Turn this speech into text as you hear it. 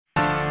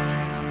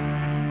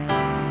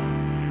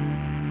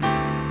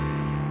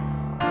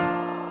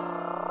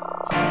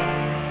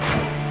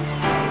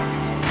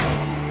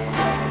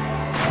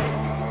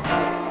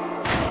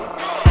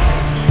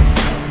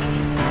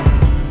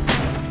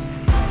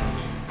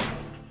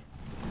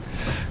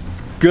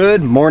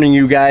Good morning,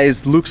 you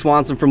guys. Luke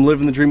Swanson from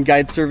Living the Dream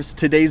Guide Service.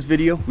 Today's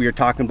video, we are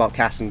talking about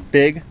casting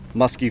big,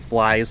 musky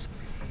flies,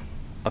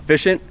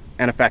 efficient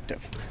and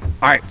effective.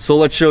 All right, so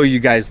let's show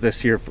you guys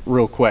this here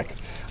real quick.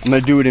 I'm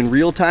gonna do it in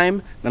real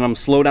time, then I'm gonna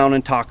slow down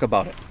and talk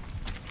about it.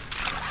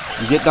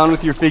 You get done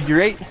with your figure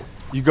eight,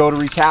 you go to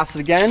recast it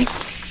again,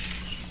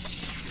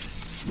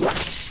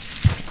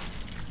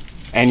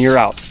 and you're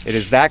out. It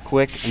is that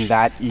quick and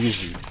that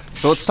easy.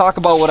 So let's talk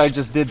about what I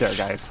just did there,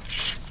 guys.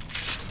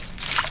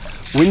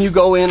 When you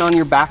go in on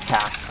your back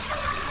cast,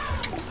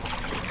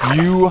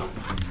 you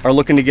are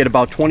looking to get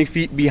about 20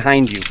 feet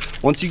behind you.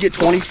 Once you get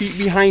 20 feet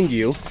behind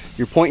you,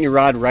 you're pointing your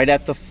rod right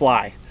at the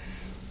fly.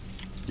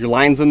 Your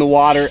line's in the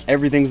water,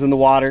 everything's in the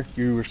water.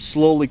 You're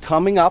slowly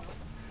coming up,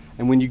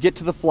 and when you get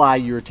to the fly,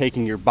 you're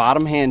taking your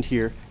bottom hand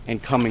here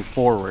and coming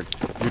forward.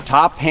 Your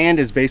top hand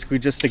is basically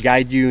just to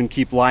guide you and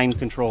keep line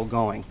control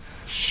going.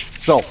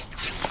 So,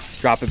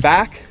 drop it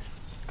back.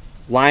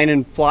 Line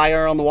and fly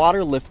are on the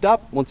water, lift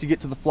up. Once you get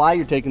to the fly,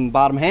 you're taking the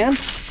bottom hand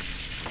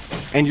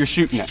and you're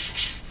shooting it.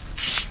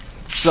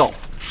 So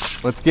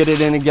let's get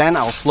it in again.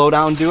 I'll slow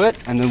down, do it,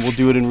 and then we'll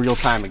do it in real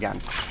time again.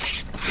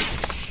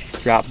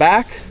 Drop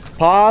back,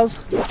 pause,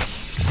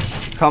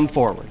 come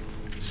forward.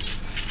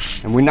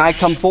 And when I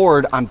come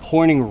forward, I'm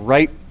pointing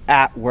right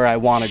at where I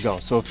want to go.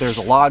 So if there's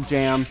a log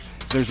jam,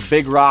 if there's a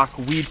big rock,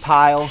 weed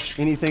pile,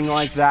 anything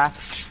like that,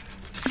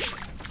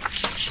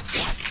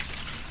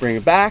 bring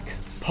it back.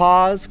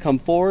 Pause, come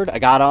forward. I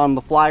got on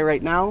the fly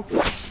right now.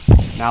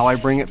 Now I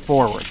bring it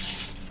forward.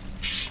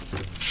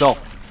 So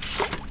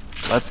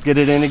let's get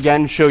it in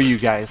again, show you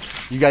guys.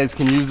 You guys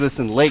can use this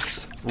in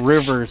lakes,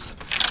 rivers,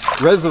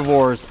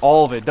 reservoirs,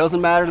 all of it. Doesn't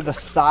matter the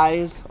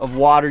size of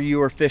water you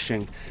are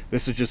fishing.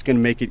 This is just gonna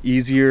make it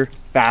easier,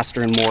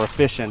 faster, and more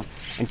efficient.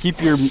 And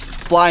keep your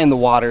fly in the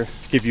water,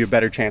 give you a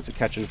better chance at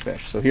catching a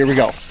fish. So here we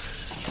go.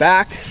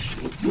 Back.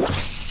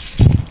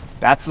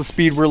 That's the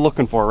speed we're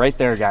looking for right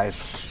there,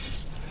 guys.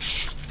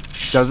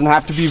 Doesn't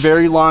have to be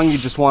very long. You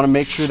just want to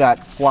make sure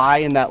that fly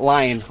and that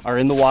line are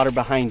in the water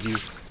behind you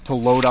to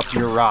load up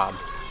your rod.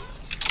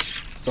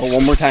 So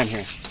one more time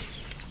here.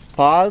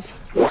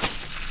 Pause,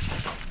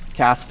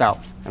 cast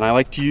out. And I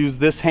like to use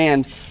this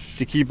hand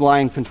to keep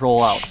line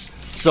control out.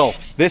 So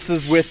this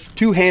is with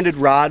two-handed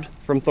rod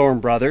from Thorne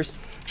Brothers,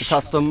 the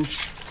custom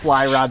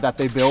fly rod that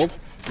they build.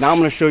 Now I'm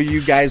going to show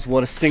you guys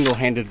what a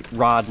single-handed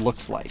rod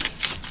looks like.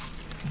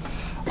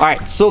 All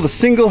right, so the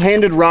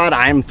single-handed rod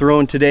I'm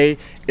throwing today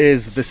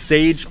is the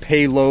Sage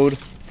Payload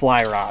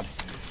fly rod.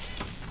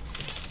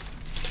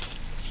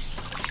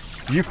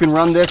 You can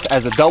run this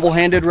as a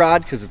double-handed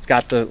rod because it's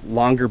got the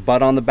longer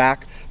butt on the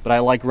back, but I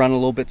like running a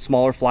little bit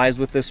smaller flies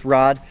with this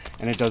rod,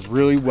 and it does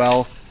really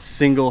well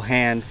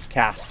single-hand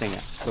casting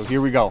it. So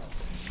here we go.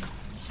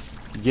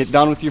 Get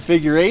done with your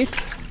figure eight.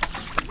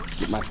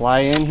 Get my fly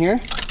in here.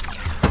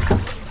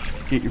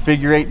 Get your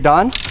figure eight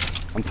done.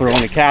 I'm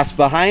throwing a cast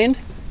behind.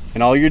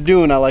 And all you're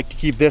doing, I like to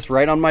keep this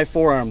right on my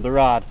forearm, the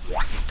rod,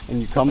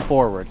 and you come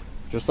forward,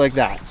 just like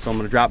that. So I'm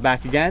gonna drop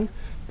back again,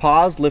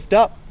 pause, lift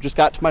up, just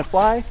got to my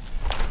fly,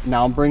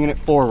 now I'm bringing it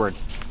forward.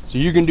 So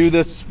you can do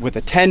this with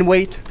a 10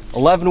 weight,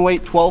 11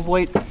 weight, 12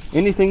 weight,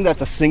 anything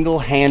that's a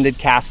single-handed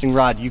casting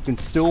rod, you can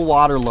still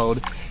water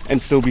load and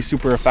still be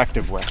super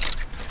effective with.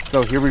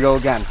 So here we go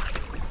again.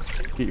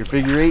 Get your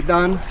figure eight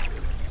done,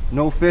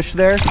 no fish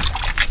there,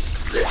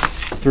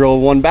 throw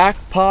one back,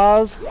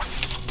 pause,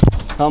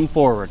 come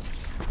forward.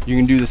 You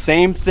can do the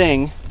same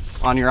thing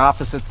on your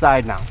opposite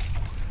side now.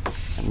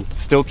 And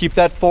still keep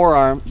that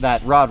forearm,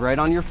 that rod right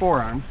on your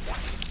forearm.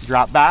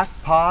 Drop back,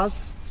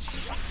 pause,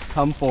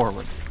 come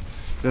forward.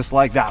 Just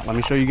like that. Let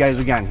me show you guys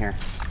again here.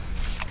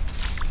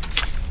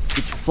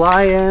 Get your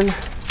fly in.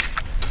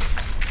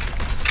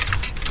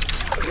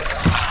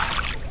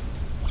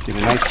 Get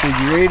a nice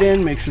figure eight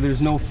in, make sure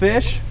there's no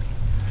fish.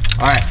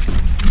 All right,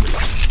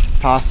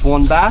 toss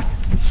one back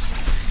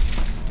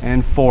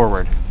and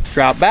forward.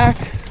 Drop back,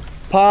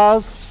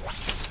 pause,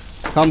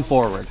 come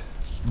forward.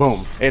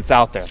 Boom, it's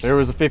out there. There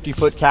was a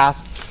 50-foot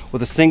cast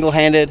with a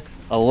single-handed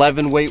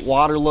 11 weight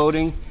water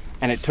loading,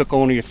 and it took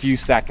only a few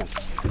seconds.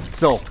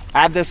 So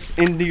add this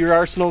into your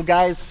arsenal,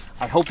 guys.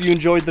 I hope you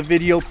enjoyed the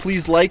video.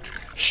 Please like,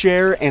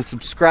 share, and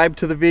subscribe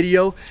to the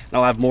video, and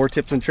I'll have more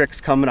tips and tricks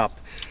coming up.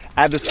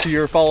 Add this to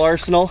your fall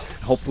arsenal.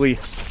 Hopefully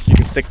you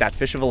can stick that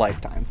fish of a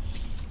lifetime.